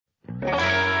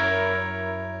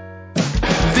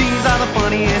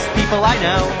funniest people I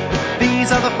know. These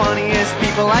are the funniest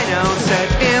people I know. Said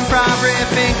improv,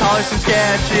 riffing, callers and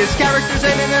sketches, characters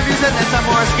and interviews, and then some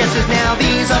more sketches. Now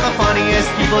these are the funniest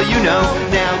people you know.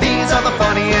 Now these are the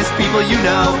funniest people you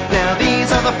know. Now these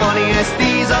are the funniest,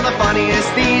 these are the funniest,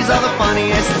 these are the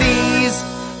funniest, these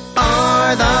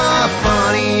are the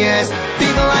funniest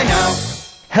people I know.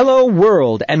 Hello,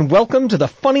 world, and welcome to the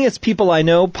Funniest People I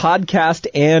Know podcast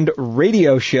and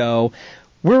radio show.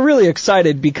 We're really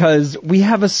excited because we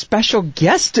have a special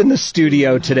guest in the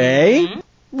studio today.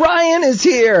 Mm-hmm. Ryan is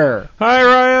here. Hi,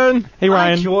 Ryan. Hey,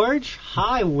 Ryan. Hi, George.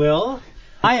 Hi, Will.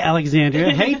 Hi, Alexandria.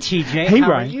 Hey, TJ. Hey, How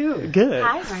Ryan. are you? Good.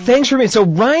 Hi, Ryan. Thanks for being. So,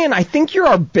 Ryan, I think you're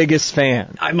our biggest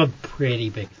fan. I'm a pretty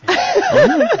big fan.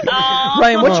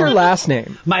 Ryan, what's your last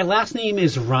name? My last name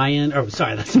is Ryan. Oh,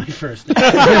 sorry, that's my first name.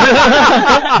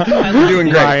 You're doing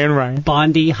great. Ryan.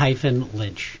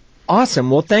 Bondi-Lynch. Awesome.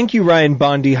 Well, thank you, Ryan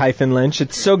Bondi-Lynch.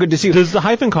 It's so good to see you. Does the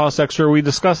hyphen cost extra? We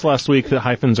discussed last week that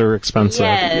hyphens are expensive.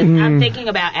 Yes, I'm thinking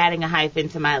about adding a hyphen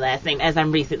to my last name as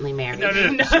I'm recently married.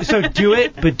 No. So do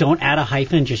it, but don't add a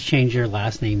hyphen. Just change your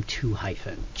last name to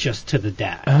hyphen, just to the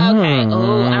dad. Okay.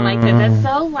 Oh, I like that. That's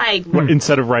so like.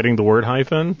 Instead of writing the word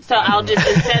hyphen? So I'll just,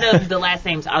 instead of the last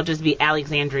names, I'll just be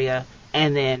Alexandria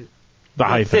and then The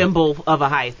hyphen. symbol of a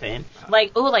hyphen.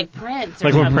 Like, like Prince. Or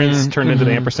Like when something. Prince turned into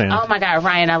the ampersand. Oh my God,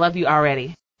 Ryan, I love you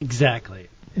already. Exactly.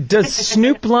 Does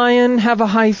Snoop Lion have a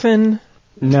hyphen?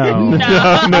 No. No,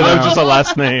 that was just a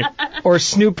last name. Or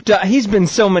Snoop Dogg? He's been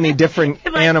so many different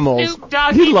Like animals. Snoop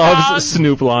Doggy He loves Dogg,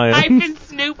 Snoop Lion. hyphen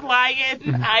Snoop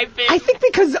Lion, hyphen. I think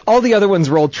because all the other ones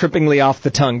roll trippingly off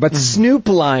the tongue, but Snoop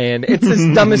Lion, it's as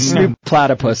dumb as Snoop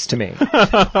Platypus to me.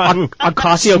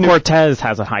 Ocasio-Cortez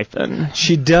has a hyphen.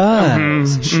 She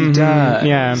does. She does.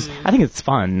 Yeah, I think it's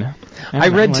fun. I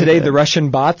read today the Russian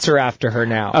bots are after her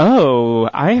now. Oh,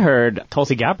 I heard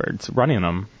Tulsi Gabbard's running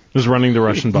them. Who's running the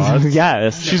Russian bots?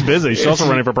 Yes. She's busy. She's also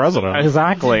running for president.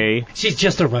 Exactly. She's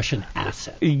just a Russian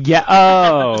asset. Yeah.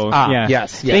 Oh. yeah.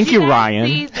 Yes. Thank you, Ryan.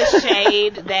 See the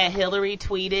shade that Hillary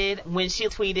tweeted when she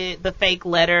tweeted the fake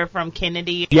letter from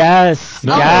Kennedy? Yes.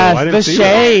 No, yes. I didn't The see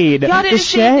shade. Y'all didn't the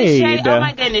see the shade. shade? Oh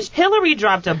my goodness. Hillary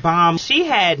dropped a bomb. She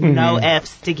had no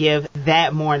F's to give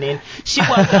that morning. She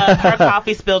woke up, her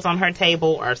coffee spilled on her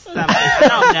table or something. I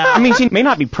don't know. I mean, she may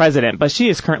not be president, but she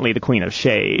is currently the queen of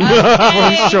shade.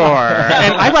 Okay. For sure.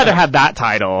 And I'd rather have that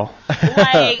title.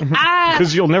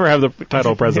 Because you'll never have the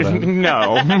title president.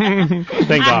 No.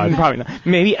 Thank God. Probably not.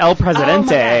 Maybe El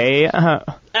Presidente.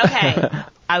 Okay.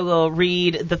 I will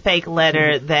read the fake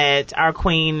letter that our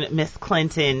queen, Miss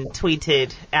Clinton,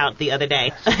 tweeted out the other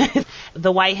day.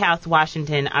 The White House,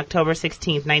 Washington, October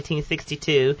 16th,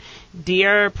 1962.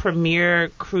 Dear Premier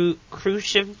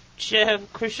Khrushchev.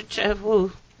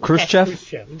 Ooh. Khrushchev?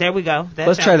 Okay. There we go.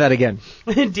 Let's try that again.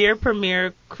 Dear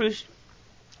Premier Khrushchev.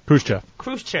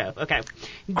 Okay.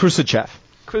 Khrushchev.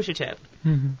 Khrushchev.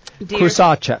 Dear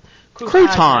Khrushchev.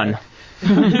 Crouton.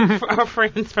 Our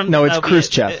friends from No, the it's Soviet,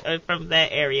 Khrushchev. from that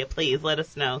area, please let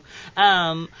us know.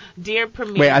 Dear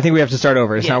Premier. Wait, I think we have to start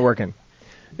over. It's not working.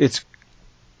 It's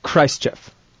Khrushchev.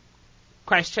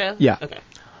 Khrushchev? Yeah. Okay.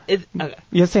 Okay.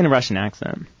 You have to say in a Russian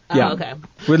accent. Yeah. Oh, okay.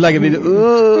 We'd like it to be the...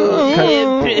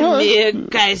 Dear Premier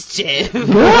Khrushchev. What?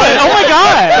 Oh my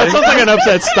God! That sounds like an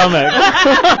upset stomach.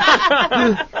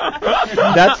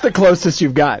 That's the closest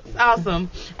you've got. Awesome.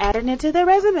 Adding it to the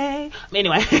resume.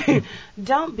 Anyway,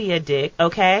 don't be a dick,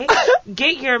 okay?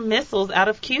 Get your missiles out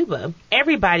of Cuba.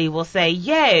 Everybody will say,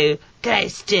 yay,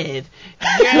 Khrushchev.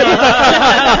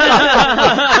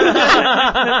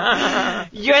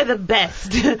 You're the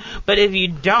best. But if you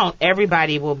don't,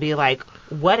 everybody will be like,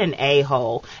 what an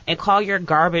a-hole, and call your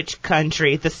garbage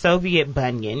country the Soviet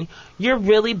Bunyan. You're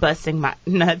really busting my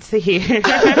nuts here. Give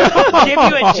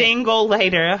you a jingle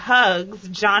later. Hugs,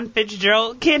 John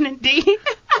Fitzgerald Kennedy.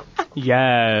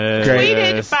 Yes.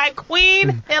 Tweeted by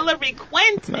Queen Hillary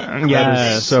Clinton. That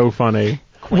Yes. is so funny.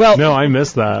 Well, No, I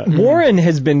missed that. Warren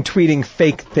has been tweeting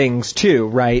fake things too,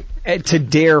 right? To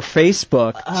dare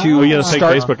Facebook to Oh, yeah, fake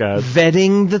start Facebook ads.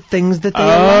 vetting the things that they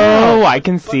allow. Oh, I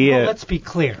can see Well, it. let's be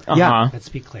clear. Yeah. Let's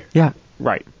be clear. Yeah.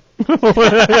 Right.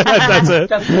 That's it.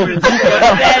 That's what it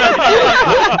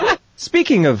is.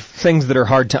 Speaking of things that are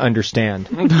hard to understand,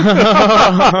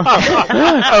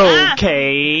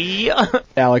 Okay.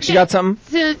 Alex, you got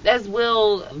something? As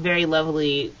Will very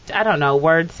lovely, I don't know,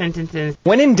 word sentences.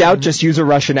 When in doubt, just use a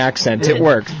Russian accent. It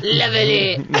works.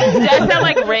 Lovely. Does that sound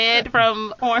like Red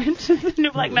from Orange?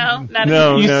 Like, no, not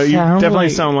No, You you sound definitely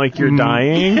like- sound like you're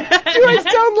dying. Do I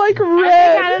sound like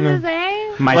Red? kind of the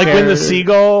same. My Like when the favorite-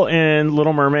 seagull in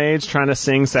Little Mermaid's trying to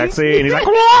sing sexy, and he's like,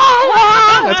 "Wah,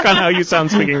 wah." That's kind of how you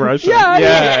sound speaking Russian. Yeah,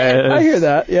 Yes. I hear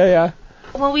that. Yeah, yeah.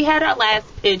 When we had our last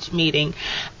pitch meeting,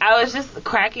 I was just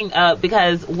cracking up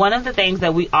because one of the things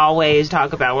that we always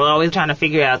talk about, we're always trying to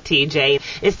figure out TJ.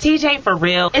 Is TJ for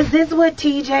real? Is this what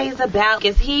TJ is about?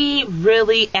 Is he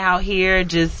really out here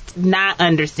just not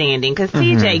understanding? Because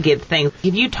TJ gets things.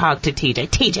 If you talk to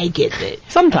TJ gets it.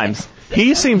 Sometimes.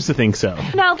 He seems to think so.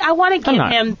 No, I want to give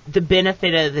not. him the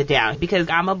benefit of the doubt because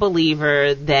I'm a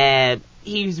believer that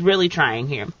he's really trying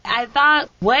here. I thought,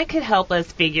 what could help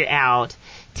us figure out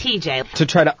TJ? To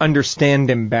try to understand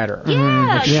him better.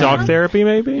 Yeah. Shock therapy,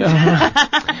 maybe?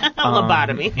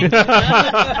 Lobotomy.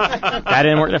 That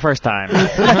didn't work the first time.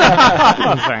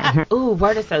 Ooh,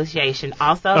 word association.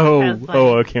 Also, sounds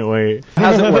funny. I can't wait.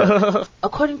 How's it work?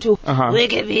 According to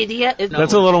Wikipedia, it's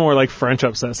That's a little more like French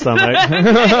upset stomach.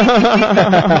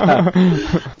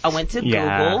 I went to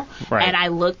Google right. and I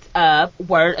looked up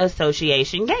word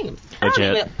association games.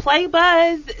 Legit. Play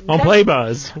Buzz. On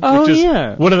Playbuzz. Oh, which is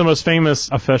yeah. one of the most famous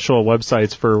official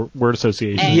websites for word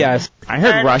association. And- Yes. I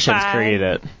heard Russians Certified. created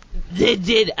it.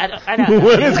 I don't know.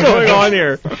 What is going on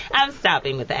here? I'm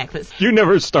stopping with the accents. You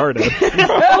never started. Ooh,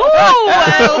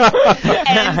 well,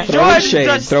 and Throw in George shade,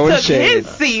 just throw in took shade.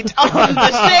 his seat on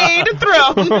the shade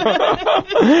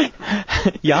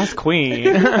throne. Yas Queen.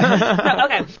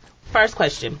 Okay, first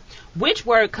question. Which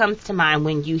word comes to mind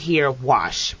when you hear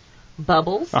wash?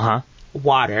 Bubbles,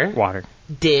 water, Water.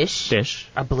 dish, Dish.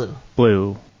 or blue?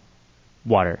 Blue.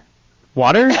 Water.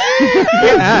 Water?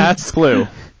 Yes. Blue.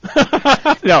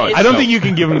 No, I don't think you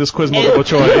can give him this quiz multiple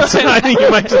choice. I think you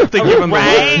might just have to give him the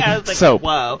Right? word. I was like, Soap.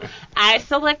 whoa. I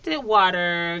selected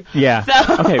water. Yeah.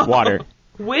 So, Okay, water.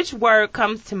 Which word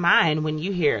comes to mind when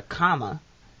you hear comma?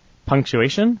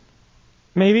 Punctuation?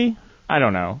 Maybe? I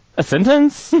don't know. A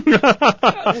sentence?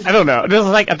 I don't know. Just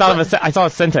like I thought of I saw a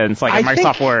sentence like a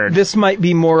Microsoft Word. This might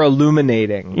be more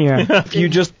illuminating. Yeah. If you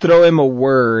just throw him a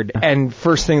word and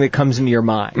first thing that comes into your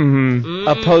mind,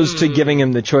 opposed to giving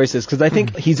him the choices, because I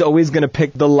think he's always going to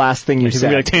pick the last thing you He's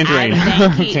going to said. be like tangerine. I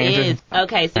think he Tangerine. is.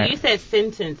 Okay, so you said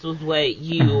sentence was what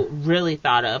you really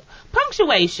thought of.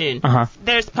 Punctuation.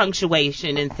 There's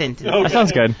punctuation in sentence. That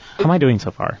sounds good. How am I doing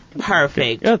so far?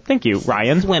 Perfect. Thank you,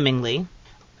 Ryan. Swimmingly.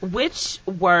 Which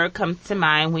word comes to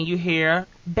mind when you hear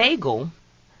bagel?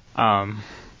 I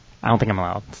don't think I'm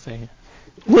allowed to say it.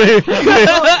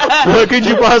 What could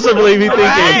you possibly be thinking?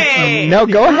 Right. No,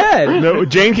 go ahead. No,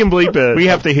 Jane can bleep it. We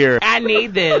have to hear it. I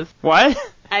need this. What?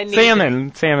 I need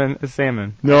Salmon. Salmon is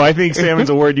salmon. No, I think salmon's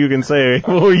a word you can say.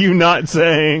 What were you not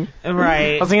saying? this.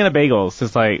 Right. I was thinking of bagels.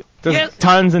 It's like, there's Yes.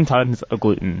 tons and tons of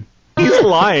gluten. He's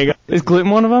lying. Is gluten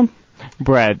one of them?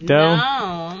 Bread. Dough.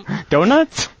 No.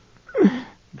 Donuts?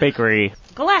 Bakery.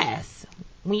 Glass.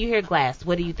 When you hear glass,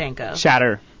 what do you think of?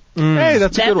 Shatter. Hey,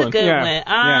 that's a That's good one. a good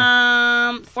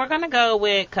Yeah. one. We're gonna go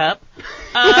with cup.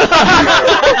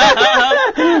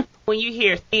 When you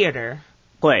hear theater,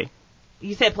 Play.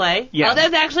 you said play? Yeah. Oh,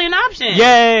 that's actually an option.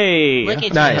 Yay! Look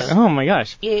at Nice. you. Oh my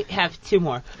gosh. You have two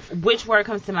more. Which word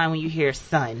comes to mind when you hear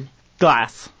sun?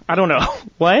 Glass. I don't know.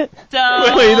 What?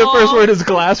 So, Wait, the first word is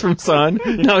glass from sun?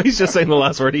 No, he's just saying the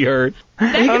last word he heard.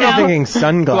 I'm not thinking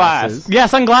sunglasses. Glass. Yeah,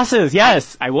 sunglasses.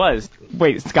 Yes, I was.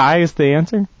 Wait, sky is the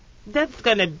answer? That's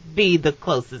gonna be the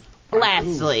closest.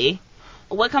 Lastly,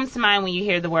 what comes to mind when you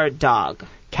hear the word dog?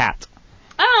 Cat.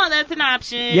 Oh, that's an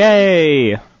option.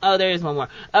 Yay! Oh, there is one more.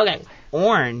 Okay,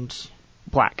 orange.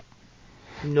 Black.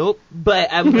 Nope. But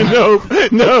I'm No,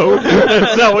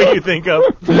 that's not what you think of.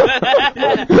 Black.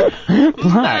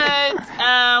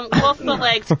 But we'll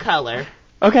select color.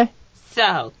 Okay.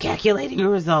 So, calculating your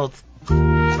results.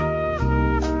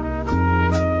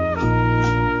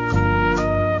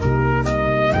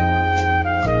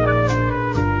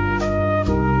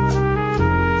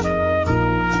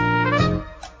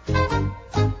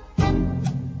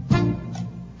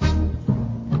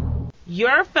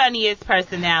 Your funniest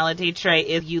personality trait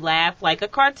is you laugh like a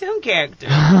cartoon character.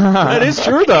 That is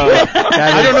true, though.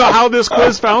 I don't know how this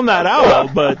quiz found that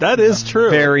out, but that is true.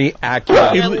 Very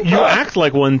accurate. You act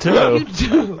like one, too. You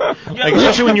do. Like,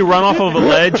 especially when you run off of a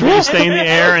ledge where you stay in the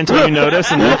air until you notice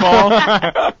and then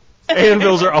fall.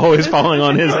 Anvils are always falling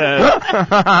on his head. Your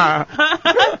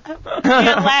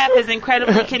laugh is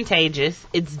incredibly contagious.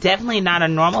 It's definitely not a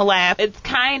normal laugh. It's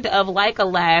kind of like a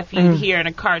laugh you'd hear in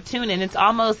a cartoon, and it's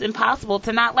almost impossible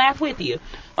to not laugh with you.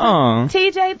 Aw.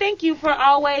 TJ, thank you for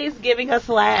always giving us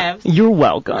laughs. You're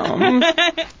welcome.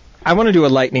 I want to do a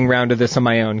lightning round of this on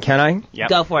my own. Can I? Yep.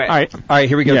 Go for it. All right. All right,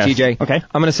 here we go, Yes. TJ. Okay.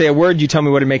 I'm going to say a word. You tell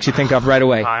me what it makes you think of right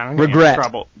away. I'm gonna get in Regret.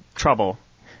 Trouble.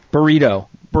 Burrito.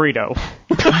 Burrito.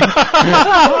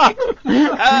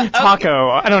 Taco.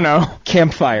 I don't know.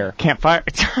 Campfire. Campfire.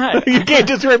 You can't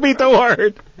just repeat the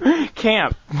word.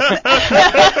 Camp.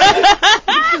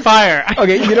 Fire.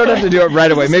 Okay, you don't have to do it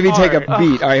right away. Maybe take a hard.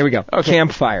 beat. All right, here we go. Okay.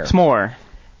 Campfire. S'more.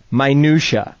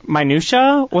 Minutia.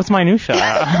 Minutia? What's minutia?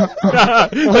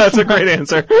 That's a great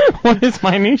answer. What is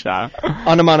minutia?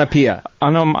 Onomatopoeia.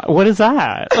 What is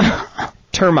that?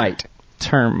 Termite.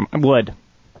 Wood.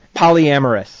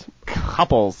 Polyamorous.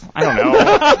 Couples. I don't know.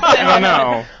 I don't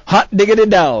know. Hot diggity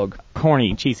dog.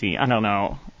 Corny, cheesy. I don't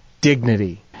know.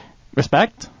 Dignity.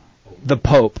 Respect? The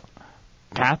Pope.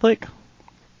 Catholic?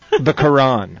 The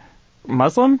Quran.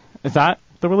 Muslim? Is that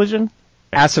the religion?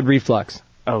 Acid reflux.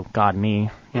 Oh, God, me.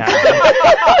 Yeah.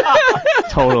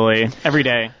 Totally. Every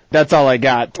day. That's all I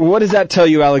got. What does that tell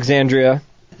you, Alexandria?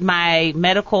 My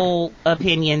medical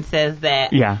opinion says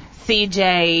that Yeah.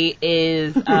 CJ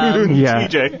is Yeah.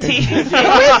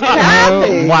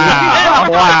 TJ.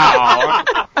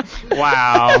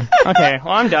 Wow. Okay,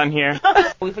 well, I'm done here.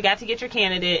 We forgot to get your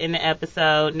candidate in the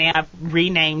episode. Now I've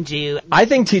renamed you. I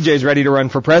think TJ's ready to run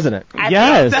for president. I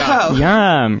Yes. think so.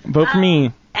 Yeah. Vote for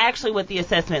me. Actually, what the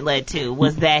assessment led to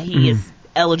was that he is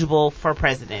eligible for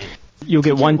president. You'll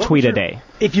get one tweet a day.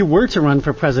 If you were to run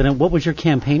for president, what would your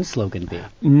campaign slogan be?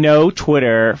 No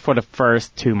Twitter for the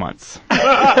first 2 months.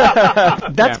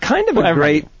 That's kind of a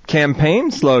great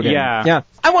campaign slogan. Yeah.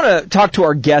 I want to talk to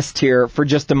our guest here for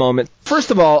just a moment.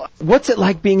 First of all, what's it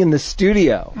like being in the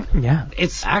studio? Yeah.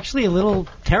 It's actually a little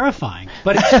terrifying,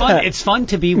 but it's fun. It's fun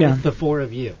to be with the four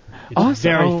of you. It's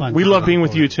Awesome. very fun. We to love be being on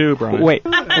with board. you too, Brian. Wait,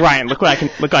 Ryan, look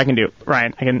what I can do.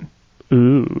 Ryan, I can.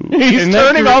 Ooh. He's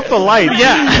turning off the light.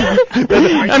 Yeah.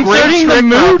 I'm turning the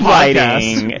mood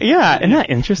lighting. Yeah, isn't that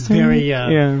interesting? Very,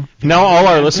 yeah. Now all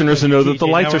our listeners know that the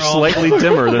TJ, lights now are we're all- slightly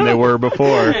dimmer than they were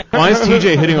before. Why is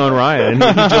TJ hitting on Ryan?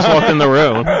 He just walked in the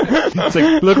room. It's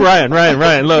like, look, Ryan,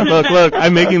 look.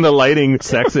 I'm making the lighting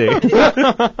sexy.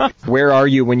 Where are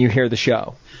you when you hear the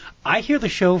show? I hear the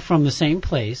show from the same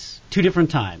place, 2 different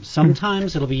times.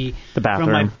 Sometimes it'll be The from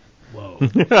bathroom.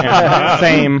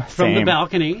 Same. From Same. the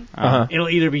balcony. It'll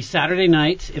either be Saturday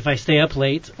night if I stay up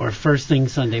late, or first thing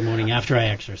Sunday morning after I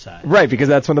exercise. Right, because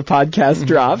that's when the podcast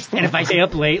drops. And if I stay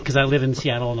up late, because I live in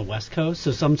Seattle on the West Coast,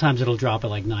 so sometimes it'll drop at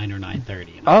like 9 or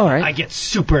 9:30. And All right. I get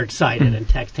super excited and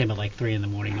text him at like 3 in the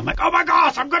morning. I'm like, oh my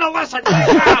gosh, I'm going to listen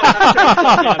right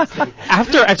now.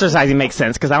 After exercising makes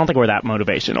sense because I don't think we're that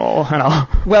motivational at all.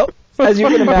 Well, as you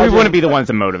can We imagine, wouldn't be the ones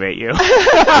that motivate you. we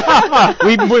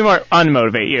more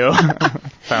unmotivate you.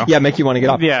 So. yeah, make you want to get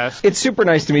off. Yes. It's super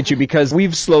nice to meet you because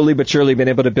we've slowly but surely been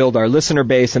able to build our listener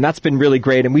base, and that's been really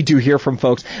great, and we do hear from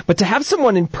folks. But to have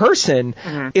someone in person,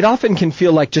 it often can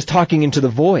feel like just talking into the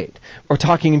void or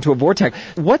talking into a vortex.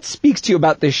 What speaks to you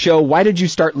about this show? Why did you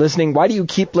start listening? Why do you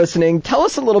keep listening? Tell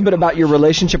us a little bit about your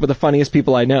relationship with the funniest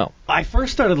people I know. I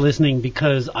first started listening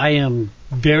because I am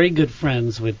very good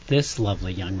friends with this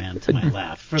lovely young man to my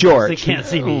left. For George. those that can't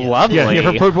see me yet. Lovely. Yeah,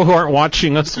 for people who aren't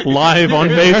watching us live on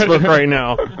Facebook right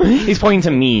now. He's pointing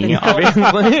to me, obviously.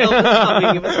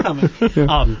 It was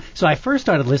coming. So I first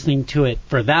started listening to it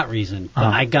for that reason, but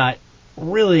I got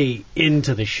really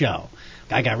into the show.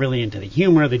 I got really into the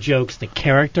humor, the jokes, the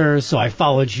characters. So I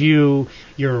followed you,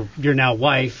 your now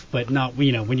wife, but not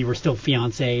when you were still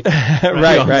fiancé.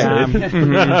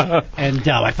 Right. And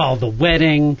I followed the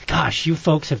wedding. Gosh, you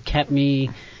folks have kept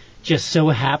me just so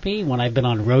happy when I've been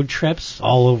on road trips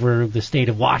all over the state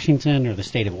of Washington or the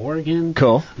state of Oregon.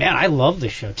 Cool. Man, I love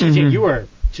this show. TJ, you are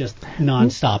just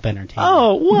nonstop entertainment.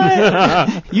 Oh,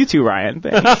 what? You too, Ryan.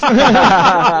 Thanks.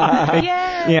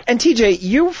 Yeah. And TJ,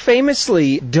 you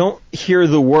famously don't hear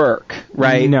the work,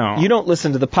 right? No. You don't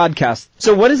listen to the podcast.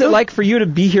 So what is it like for you to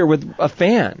be here with a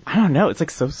fan? I don't know. It's like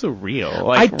so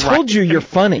surreal. I told you you're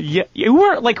funny. Yeah, you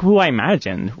weren't like who I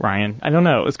imagined, Ryan. I don't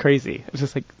know. It was crazy. It was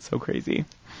just like so crazy.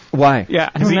 Why? Yeah,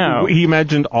 I don't know. He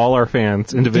imagined all our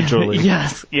fans individually.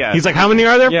 Yes. He's like, how many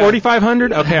are there? Yeah.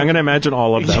 4,500? Okay, I'm going to imagine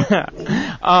all of them.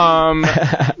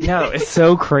 No, it's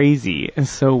so crazy. It's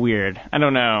so weird. I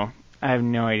don't know. I have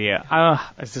no idea.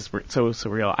 It's just so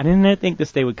surreal. I didn't think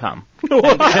this day would come.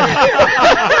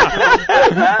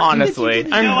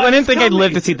 Honestly. I didn't think I'd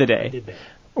live to see the day.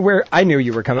 Where I knew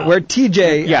you were coming. Where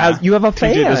TJ, you have a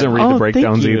fan. TJ doesn't read the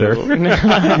breakdowns either. No,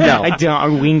 I don't. I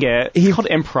wing it. It's called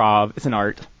improv. It's an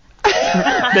art.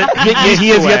 He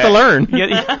has yet to learn.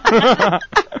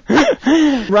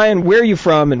 Ryan, where are you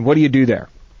from and what do you do there?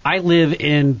 I live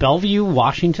in Bellevue,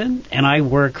 Washington, and I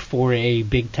work for a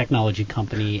big technology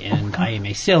company, and I am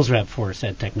a sales rep for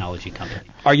said technology company.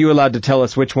 Are you allowed to tell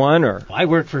us which one, or I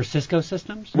work for Cisco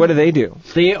Systems. what do they do?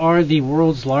 They are the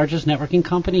world's largest networking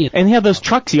company. And they have those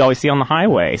trucks you always see on the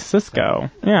highway,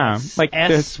 Cisco. Yeah, like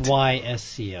this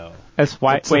SYSCO.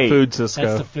 SY. It's the food Cisco.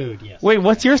 That's the food, yes. Wait,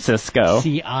 what's your Cisco?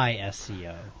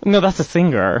 CISCO. No, that's a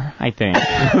singer, I think.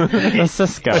 That's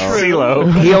Cisco.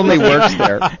 CeeLo. He only works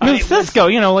there. No, Cisco,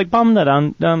 like bum da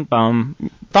dum dum bum.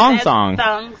 Thong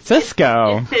song.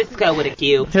 Cisco. Cisco with a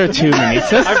Q. There are too many.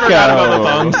 Cisco. I forgot about the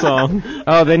thong song.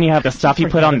 Oh, then you have the stuff you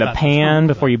put on the about the pan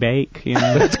before you bake.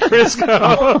 That's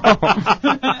Crisco.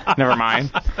 Never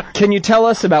mind. Can you tell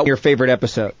us about your favorite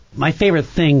episode? My favorite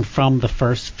thing from the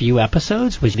first few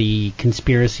episodes was the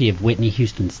conspiracy of Whitney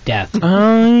Houston's death.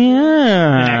 Oh,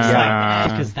 yeah.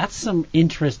 Because that's some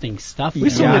interesting stuff. We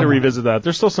still need to revisit that.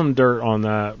 There's still some dirt on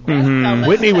that. Mhm.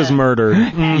 Whitney was murdered.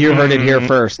 You heard it here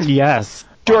first. Yes.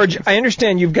 George, I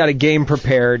understand you've got a game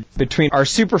prepared between our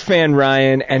superfan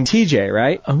Ryan and TJ,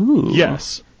 right? Ooh.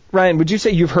 Yes. Ryan, would you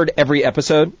say you've heard every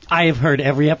episode? I have heard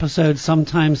every episode,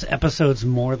 sometimes episodes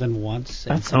more than once.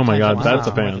 And Oh my God, sometimes that's a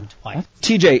more fan. than twice.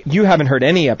 TJ, you haven't heard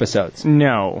any episodes,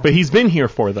 No. But he's been here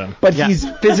for them. but Yeah. he's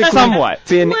physically Somewhat.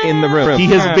 been in the room. He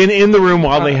has been in the room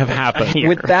while they have happened. Here.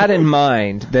 With that in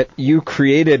mind, that you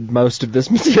created most of this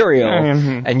material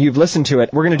Mhm. and you've listened to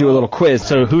it, we're going to do a little quiz.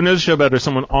 So who knows the show better,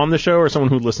 someone on the show or someone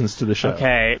who listens to the show?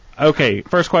 Okay. Okay,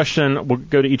 first question, we'll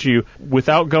go to each of you.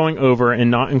 Without going over and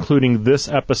not including this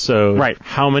episode, Right.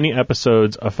 how many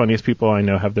episodes of Funniest People I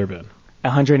Know have there been?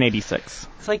 186.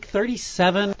 It's like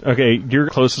 37. Okay, you're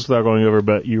closest without going over,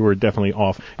 but you were definitely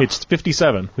off. It's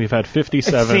 57. We've had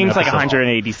 57 It seems like episodes.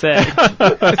 186.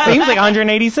 It seems like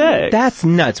 186. That's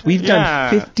nuts. We've Yeah.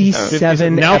 done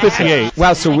 57 Now episodes. 58.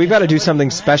 Wow, so we've got to do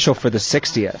something special for the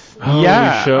 60th. Oh,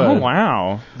 yeah. we should. Oh,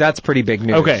 wow. That's pretty big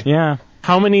news. Okay. Yeah.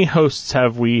 How many hosts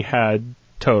have we had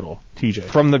total, TJ?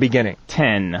 From the beginning.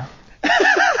 10.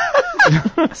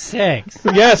 6.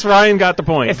 Yes, Ryan got the It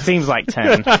point. seems like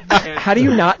 10. How do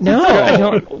you not I know?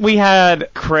 don't- we had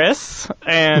Chris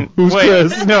and Who's wait,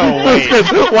 Chris? No, Who's wait.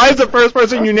 Chris? Why is the first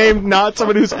person you named not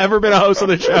someone who's ever been a host of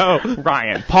the show?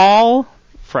 Ryan, Paul,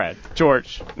 Fred,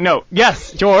 George. No,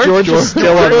 yes, George. George is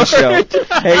still on the show.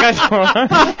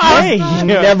 Hey, Hey,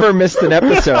 never missed an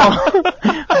episode.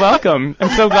 welcome. I'm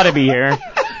so glad to be here.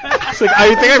 It's like,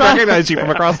 I think I recognize you from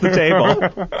across the table.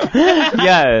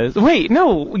 Yes. Wait,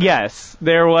 no. Yes,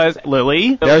 there was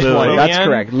Lily. There's Lily. one. That's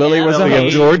correct. Lily was So a we have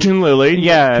host. George and Lily.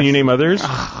 Yes. Can you name others?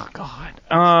 Oh God.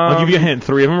 I'll give you a hint.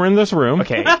 3 of them are in this room.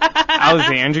 Okay.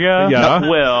 Alexandria. Yeah.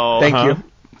 Will. Thank you.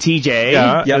 TJ.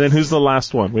 Yeah. Yep. And then who's the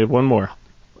last one? We have one more.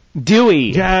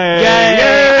 Dewey. Yay!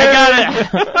 Yay! I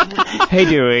got it. Hey,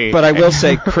 Dewey. But I will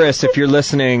say, Chris, if you're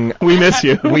listening, We miss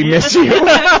you. we miss you. We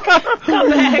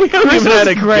haven't even had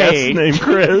a great. guest named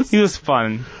Chris. He was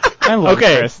fun. I love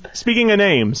Okay, Chris. speaking of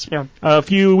names, Yeah. a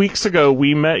few weeks ago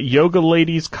we met Yoga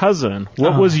Lady's cousin.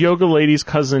 What was Yoga Lady's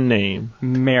cousin name?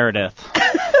 Meredith.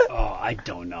 Oh, I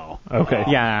don't know. Okay.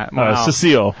 Yeah. Wow.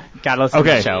 Cecile. Gotta listen to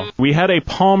Okay. the show. We had a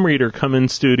palm reader come in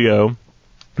studio.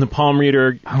 The palm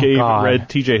reader God. read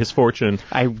TJ his fortune.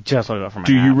 I just looked up for my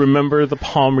Do you app. remember the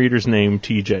palm reader's name,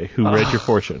 TJ, who read your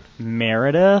fortune?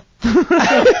 Meredith?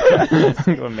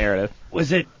 Meredith.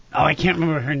 Was it? Oh, I can't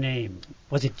remember her name.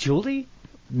 Was it Julie?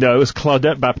 No, it was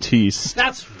Claudette Baptiste.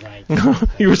 That's right.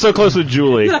 You were so close with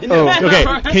Julie. Okay,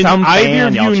 can Some either fan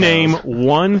of y'all you chose. name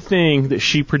one thing that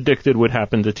she predicted would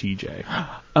happen to TJ?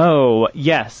 Oh,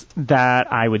 yes,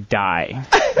 that I would die.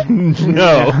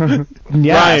 No.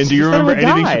 Yes, Ryan, do you she said I remember would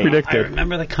anything die. she I predicted?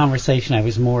 remember the conversation. I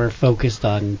was more focused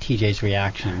on TJ's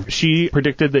reaction. She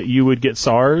predicted that you would get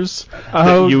SARS,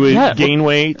 Oh, that you would yeah. gain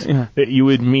weight, Yeah. that you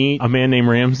would meet a man named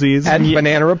Ramses, At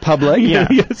Banana Republic,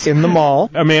 Yes. in the mall.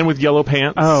 a man with yellow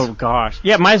pants. Oh, gosh.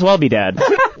 Yeah, might as well be dead.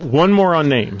 One more on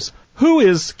names. Who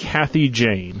is Kathy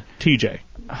Jane? TJ.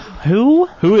 Who?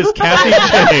 Who is Kathy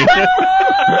Jane?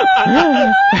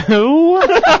 Who?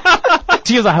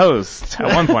 She was a host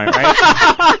at one point,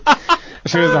 right?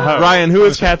 She was a host. Ryan, who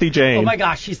is Kathy Jane? Oh my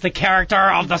gosh, she's the character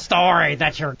of the story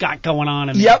that you've got going on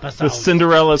in Yep. the The episode.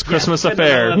 Cinderella's Christmas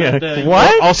Cinderella, affair. the-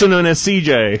 What? Also known as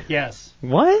CJ. Yes.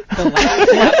 What?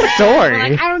 What story?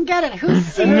 I don't get it.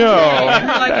 Who's No.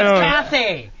 Like, I don't-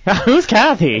 Kathy. Who's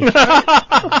Kathy?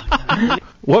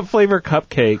 What flavor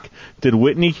cupcake did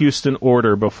Whitney Houston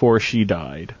order before she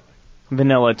died?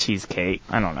 Vanilla cheesecake.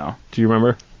 I don't know. Do you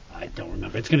remember? I don't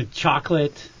remember. It's going to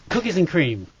chocolate, cookies and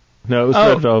cream. No, it was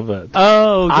Oh. red velvet.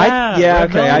 Oh, yeah. yeah, Red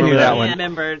okay, I knew velvet. that I one.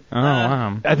 remembered. Oh,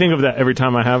 wow. I think of that every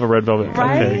time I have a red velvet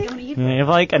cupcake. You have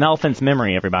like an elephant's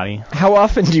memory, everybody. How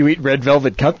often do you eat red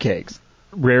velvet cupcakes?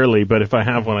 rarely, but if I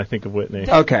have one, I think of Whitney.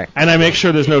 Okay. And I make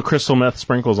sure there's no crystal meth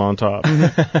sprinkles on top.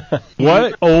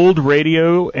 What old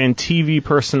radio and TV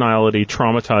personality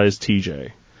traumatized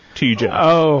TJ? TJ.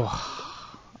 Oh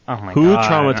my Who God.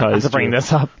 traumatized I have to bring you?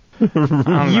 this up.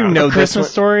 You know this Christmas one.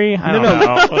 Story? I don't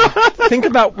know. Think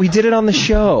about, we did it on the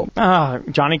show.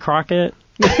 Johnny Crockett.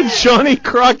 Johnny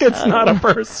Crockett's not a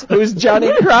person. Who's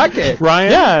Johnny Crockett?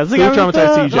 Ryan? Yeah, it's the Who guy with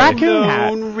traumatized the TJ? raccoon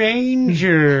hat. Lone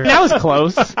Ranger. That was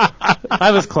close.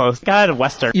 I was close. Got a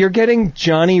Western. You're getting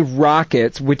Johnny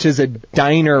Rockets, which is a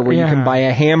diner where you Yeah. can buy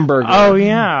a hamburger. Oh,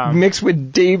 yeah. Mixed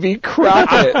with Davy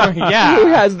Crockett. Yeah. Who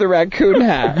has the raccoon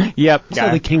hat. Yep.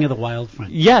 So the king of the wild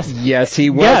front. Yes. Yes,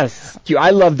 he was. Yes. I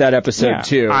love that episode, Yeah.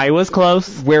 too. I was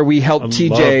close. where we helped I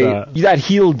TJ. love That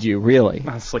healed you, really.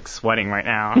 I was like sweating right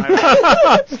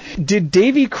now. Did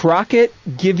Davy Crockett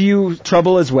give you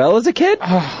trouble as well as a kid?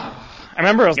 I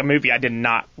remember it was a movie I did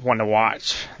not want to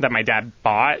watch that my dad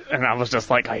bought, and I was just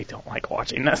like, I don't like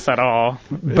watching this at all.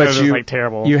 It was just, like,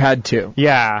 terrible. You had to.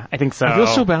 Yeah, I think so. I feel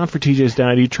so bad for TJ's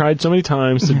dad. He tried so many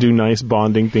times to do nice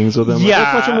bonding things with him. Like,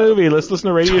 Yeah. let's watch a movie. Let's listen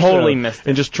to a radio Totally show. missed it.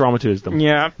 And just traumatized them.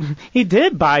 Yeah. He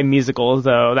did buy musicals,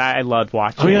 though, that I loved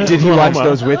watching. Oh, yeah. Did he watch Oklahoma.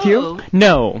 those with you? Oh.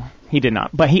 No, he did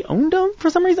not. But he owned them for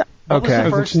some reason. What was Okay. the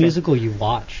first musical you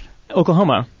watched?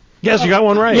 Oklahoma. Yes, you got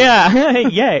one right. Yeah.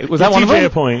 Yay. Was that Give one of TJ them? a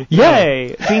point.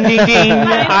 Yay. Ding, ding, ding.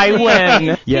 I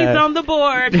win. He's on the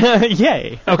board.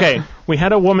 Yay. Okay, we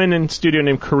had a woman in studio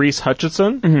named Carice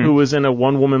Hutchinson who was in a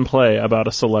one-woman play about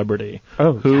a celebrity.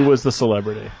 Oh. Who was the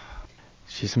celebrity?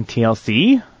 She's from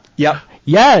TLC? Yep.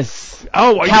 Yes.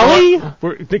 Oh,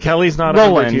 Kelly? Kelly's not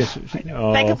Roland. a Think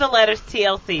Think of the letters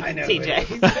TLC,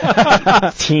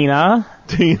 TJ. Tina?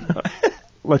 Tina.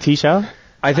 Letitia?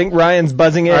 I think Ryan's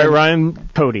buzzing in. All right, Ryan.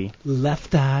 Cody.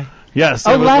 Left Eye. Yes,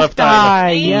 Oh, it was Left Eye. Left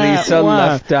Eye. Yeah, Lisa it was.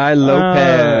 Left Eye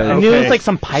Lopez. I knew it Okay. was like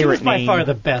some She pirate was by name. far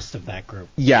the best of that group.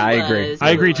 Yeah, I agree. I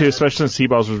agree too, especially since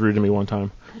T-Balls was rude to me one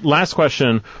time. Last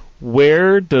question: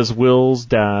 where does Will's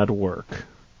dad work?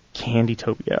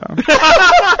 Candytopia.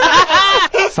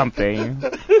 Something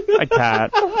like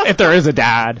that. If there is a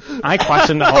dad. I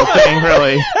questioned the whole thing,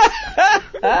 really.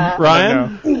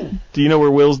 Ryan, do you know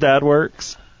where Will's dad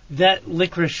works? That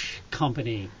licorice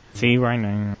company, See, right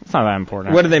now. It's not that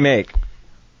important. What do they make?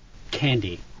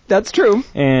 Candy. That's true.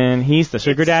 And he's the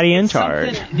sugar daddy in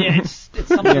charge. Yeah, it's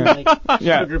something like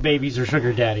Yeah. sugar babies or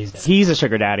sugar daddies. He's a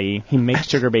sugar daddy. He makes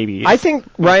sugar babies. I think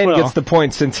Ryan Well. gets the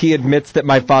point since he admits that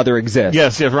my father exists.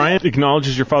 Yes, Ryan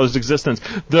acknowledges your father's existence,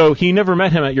 though he never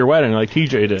met him at your wedding like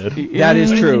TJ did. That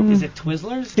is true. Is it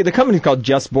Twizzlers? The company's called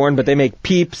Just Born, but they make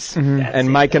Peeps and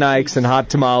Mike and Ike's and Hot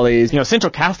Tamales. You know,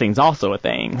 central casting's also a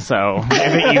thing, so I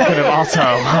think you could have also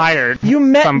hired You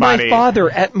met somebody. my father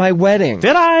at my wedding.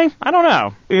 Did I? I don't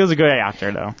know. He was a good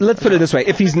actor, though. Let's put it this way.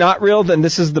 If he's not real, then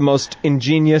this is the most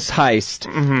ingenious heist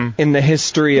in the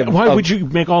history of... Why of- would you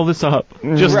make all this up?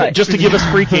 Just Right. just to give us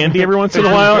free candy every once in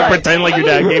a while? Right. Pretend like your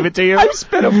dad gave it to you? I've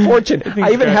spent a fortune.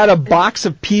 I even had a box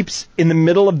of Peeps in the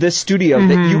middle of this studio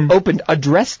that you opened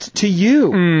addressed to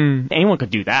you. Anyone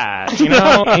could do that. You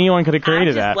know, anyone could have I'm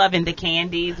created just that. loving the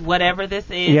candies, whatever this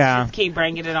is. Yeah. Just keep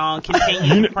bringing it on.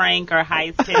 Continue to prank or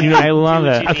heist him. I love Do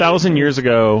what it. you 1,000 need. years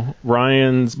ago,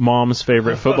 Ryan's mom's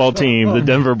favorite football team, the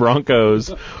Denver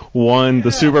Broncos, won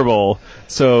the Super Bowl.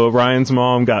 So Ryan's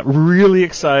mom got really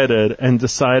excited and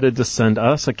decided to send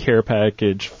us a care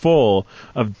package full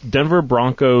of Denver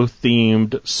Bronco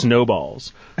themed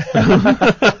snowballs.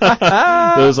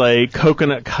 Those like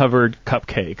coconut covered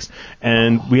cupcakes.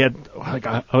 And we had like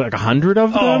 100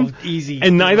 of them. Oh, easy.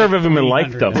 And neither of them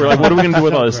liked them. We're like, what are we going to do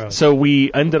with all this? Gross. So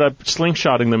we ended up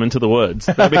slingshotting them into the woods.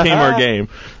 That became our game.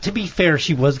 To be fair,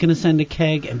 she was going to send a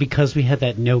keg, and because we had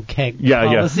that no keg Yeah,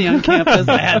 yeah. policy on campus,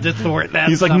 I had to thwart that.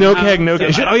 He's like, somehow. no keg, no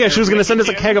keg. So Oh, yeah, she was going to send us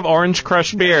a keg of orange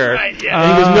crush beer. Right, yeah.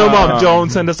 And he goes, no, Mom, don't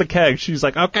send us a keg. She's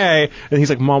like, okay. And he's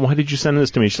like, Mom, why did you send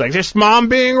this to me? She's like, just Mom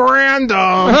being random.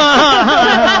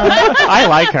 I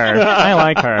like her. I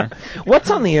like her. What's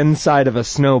on the inside of a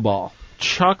snowball?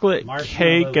 Chocolate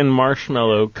Marshmallow. cake and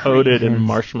marshmallow coated in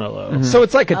marshmallow. So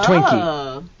it's like a Twinkie.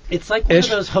 Oh. It's like one Ish.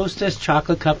 of those Hostess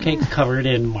chocolate cupcakes covered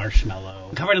in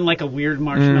marshmallow. Covered in like a weird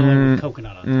marshmallow with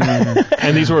coconut on top.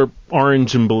 And these were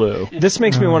orange and blue. This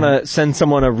makes me want to send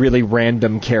someone a really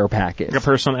random care package. Like a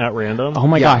person at random. Oh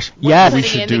my Yeah. gosh. Yes. we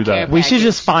should do that. We should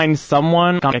just find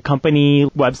someone on a company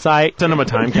website. Send them a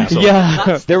time capsule.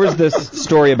 Yeah. There was this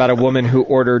story about a woman who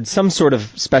ordered some sort of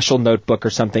special notebook or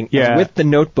something. Yeah. And with the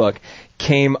notebook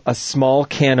came a small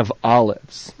can of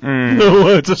olives.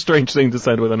 It's a strange thing to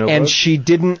send with a notebook. And she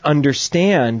didn't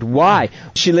understand why.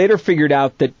 She later figured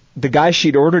out that the guy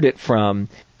she'd ordered it from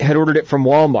had ordered it from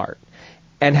Walmart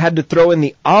and had to throw in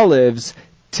the olives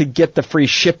to get the free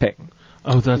shipping.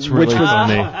 Oh, that's really which was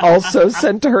funny. also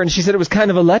sent to her, and she said it was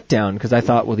kind of a letdown because I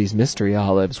thought, well, these mystery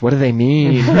olives, what do they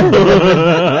mean?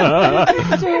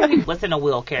 What's in a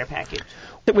wheel care package?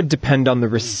 It would depend on the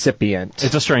recipient.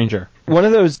 It's a stranger. One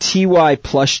of those TY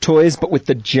plush toys, but with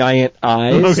the giant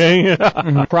eyes. Okay.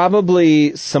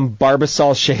 Probably some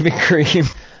Barbasol shaving cream.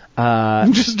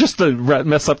 Just to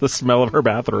mess up the smell of her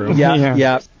bathroom.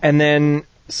 Yeah. And then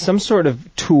some sort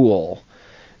of tool.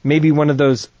 Maybe one of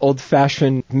those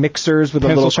old-fashioned mixers with a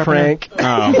little crank. Oh.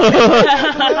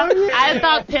 I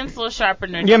thought pencil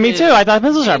sharpener. Yeah, me too. I thought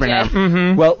pencil sharpener.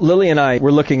 Mm-hmm. Well, Lily and I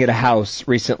were looking at a house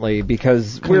recently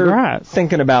because we're Congrats.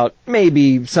 thinking about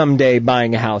maybe someday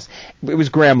buying a house. It was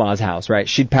Grandma's house, right?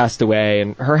 She'd passed away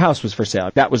and her house was for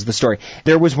sale. That was the story.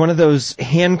 There was one of those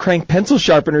hand-crank pencil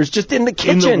sharpeners just in the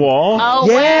kitchen. In the wall? Oh,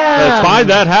 Yeah. Buy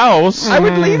that house. I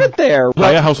would leave it there.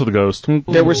 Buy a house with a ghost.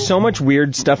 There was so much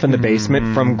weird stuff in the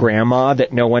basement from Grandma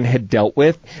that no one had dealt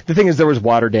with. The thing is, there was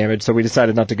water damage, so we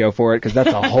decided not to go for it because that's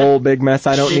a whole big mess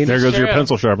I don't need. There goes your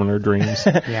pencil sharpener dreams.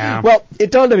 Yeah. Well,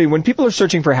 it dawned on me, when people are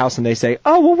searching for a house and they say,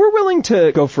 oh, well, we're willing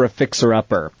to go for a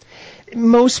fixer-upper,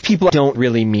 most people don't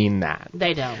really mean that.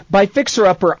 They don't. By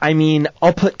fixer-upper, I mean,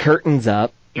 I'll put curtains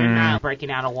up. You're not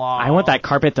breaking out a wall. I want that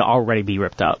carpet to already be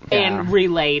ripped up. And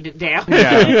relayed down.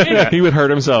 He would hurt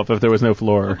himself if there was no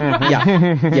floor.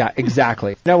 Yeah,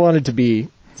 exactly. I wanted to be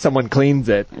someone cleans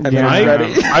it and then it's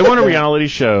ready. I want a reality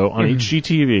show on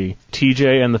HGTV,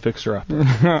 TJ and the Fixer-Upper.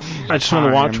 I just want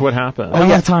to watch what happens. I don't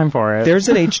have time for it. There's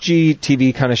an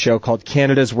HGTV kind of show called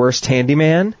Canada's Worst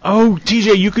Handyman. Oh,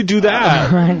 TJ, you could do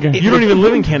that. You don't even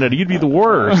live in Canada. You'd be the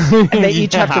worst. And they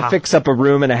each have to fix up a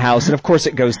room in a house, and of course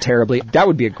it goes terribly. That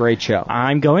would be a great show.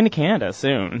 I'm going to Canada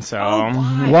soon, so...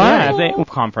 Why? Yeah,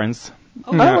 conference.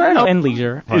 right. And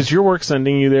leisure. Is your work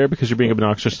sending you there because you're being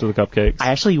obnoxious to the cupcakes?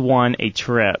 I actually won a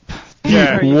trip.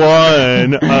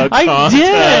 Won a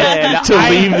contest to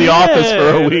leave the office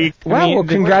for a week. Wow, well,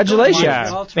 congratulations.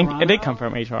 Yeah, it did come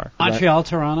from HR. Montreal,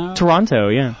 Toronto? Toronto,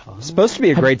 yeah. It's supposed to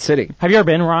be a great city. Have you ever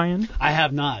been, Ryan? I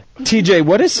have not. TJ,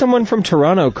 what is someone from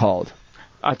Toronto called?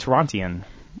 A Torontian,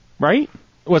 right?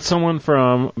 What's someone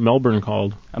from Melbourne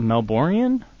called? A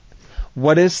Melbournian?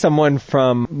 What is someone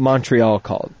from Montreal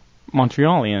called?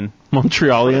 Montrealian.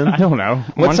 Montrealian? I don't know.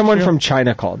 What's someone from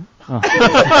China called? Exhausted.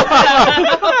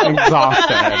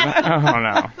 I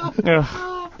don't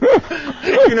know.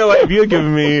 You know what? If you had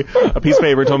given me a piece of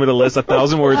paper and told me to list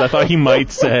 1,000 words I thought he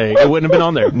might say, it wouldn't have been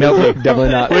on there. No, definitely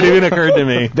not. Wouldn't even occurred to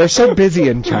me. They're so busy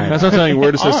in China. That's what I'm telling you,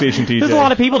 word association, TJ. There's a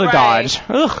lot of people to dodge.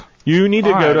 Ugh. You need to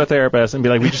go Hard. to a therapist and be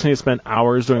like, we just need to spend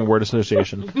hours doing word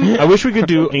association. I wish we could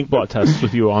do inkblot tests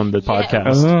with you on the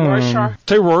podcast. Rorschach.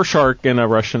 Say Rorschach in a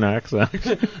Russian accent.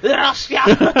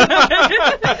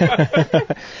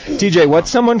 TJ,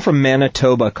 what's someone from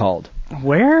Manitoba called?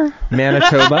 Where?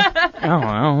 Manitoba? I don't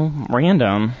know.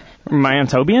 Random.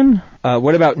 Manitobian?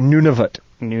 What about Nunavut?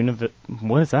 Nunavut.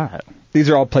 What is that? These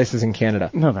are all places in Canada.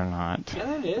 No, they're not.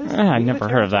 Yeah, it is. I never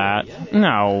heard of that.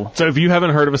 No. So if you haven't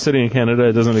heard of a city in Canada,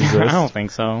 it doesn't exist. I don't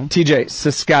think so. TJ,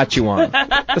 Saskatchewan.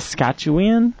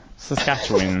 Saskatchewan?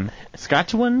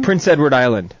 Saskatchewan? Prince Edward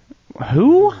Island.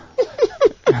 Who?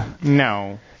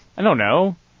 No. I don't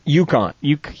know. Yukon.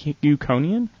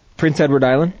 Yukonian? Prince Edward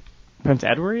Island. Prince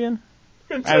Edwardian?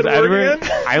 Edwardian?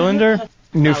 Islander?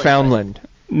 Newfoundland.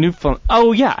 Newfoundland.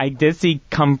 Oh yeah, I did see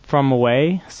Come From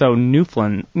Away. So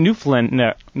Newflounder.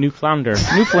 Newflounder.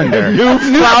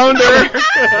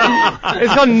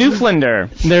 It's called Newflounder.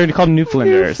 They're called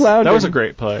Newfounders. That was a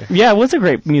great play. Yeah, it was a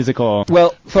great musical.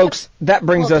 Well, folks, that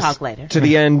brings We'll us talk later. to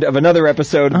the end of another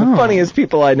episode of the Funniest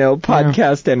People I Know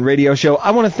podcast and radio show.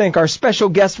 I want to thank our special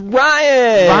guest,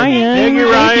 Ryan. Thank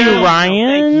you, Ryan.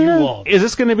 Thank you all. Is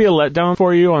this going to be a letdown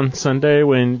for you on Sunday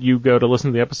when you go to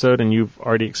listen to the episode and you've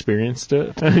already experienced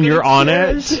it and you're on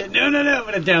it? No. I'm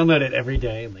going to download it every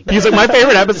day. He's like, my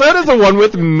favorite episode is the one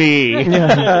with me.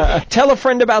 Tell a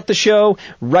friend about the show.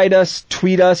 Write us,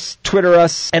 tweet us, Twitter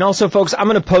us. And also, folks, I'm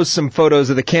going to post some photos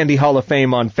of the Candy Hall of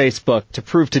Fame on Facebook to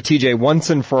prove to TJ once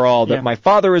and for all that my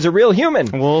father is a real human.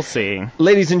 We'll see.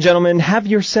 Ladies and gentlemen, have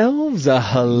yourselves a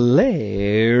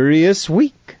hilarious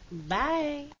week.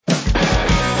 Bye.